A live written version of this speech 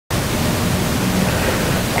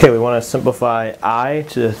Okay, we want to simplify I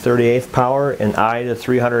to the 38th power and I to the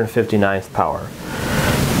 359th power.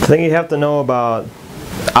 The thing you have to know about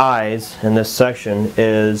i's in this section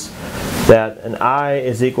is that an I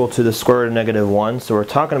is equal to the square root of -1, so we're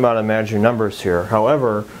talking about imaginary numbers here.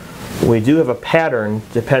 However, we do have a pattern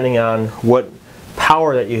depending on what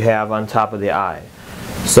power that you have on top of the I.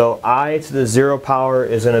 So I to the 0 power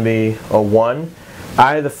is going to be a 1.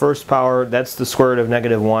 I to the first power, that's the square root of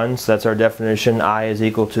 -1, so that's our definition. I is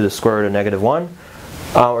equal to the square root of -1,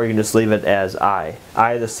 or you can just leave it as I.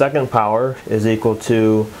 I to the second power is equal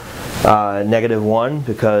to -1,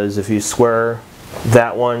 because if you square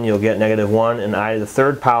that one, you'll get -1, and I to the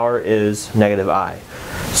third power is -I.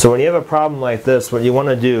 So when you have a problem like this, what you want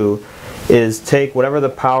to do is take whatever the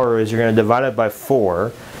power is, you're going to divide it by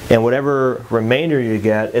 4, and whatever remainder you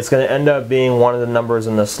get, it's going to end up being one of the numbers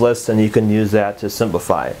in this list, and you can use that to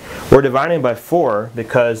simplify. We're dividing by 4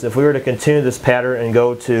 because if we were to continue this pattern and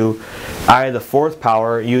go to I to the 4th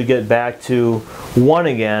power, you would get back to 1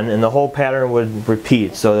 again, and the whole pattern would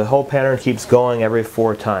repeat. So the whole pattern keeps going every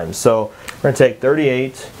 4 times. So we're going to take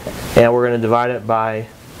 38 and we're going to divide it by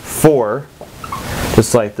 4,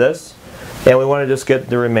 just like this. And we want to just get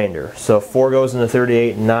the remainder. So 4 goes into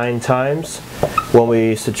 38 9 times. When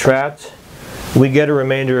we subtract, we get a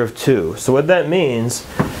remainder of 2. So what that means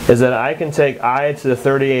is that I can take I to the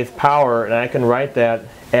 38th power and I can write that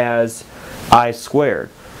as I squared.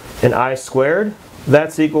 And I squared,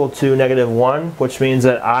 that's equal to -1, which means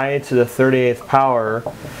that I to the 38th power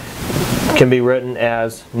can be written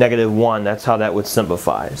as -1. That's how that would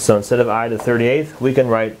simplify. So instead of I to the 38th, we can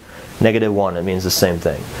write -1. It means the same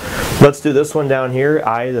thing. Let's do this one down here,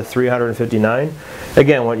 I to the 359.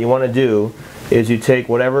 Again, what you want to do is you take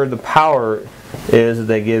whatever the power is that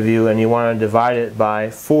they give you and you want to divide it by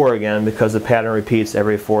 4 again, because the pattern repeats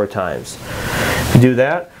every 4 times. If you do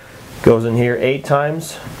that, it goes in here 8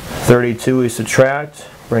 times. 32 we subtract,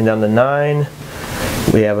 bring down the 9.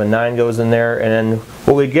 We have a 9 goes in there, and then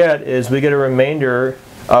what we get is we get a remainder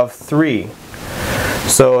of 3.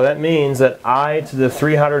 So that means that I to the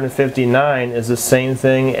 359 is the same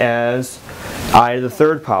thing as I to the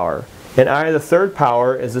third power. And I to the third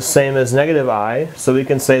power is the same as -I, so we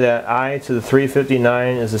can say that I to the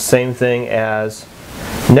 359 is the same thing as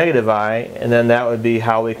 -I, and then that would be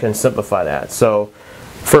how we can simplify that. So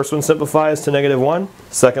first one simplifies to -1,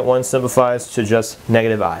 second one simplifies to just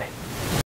 -I.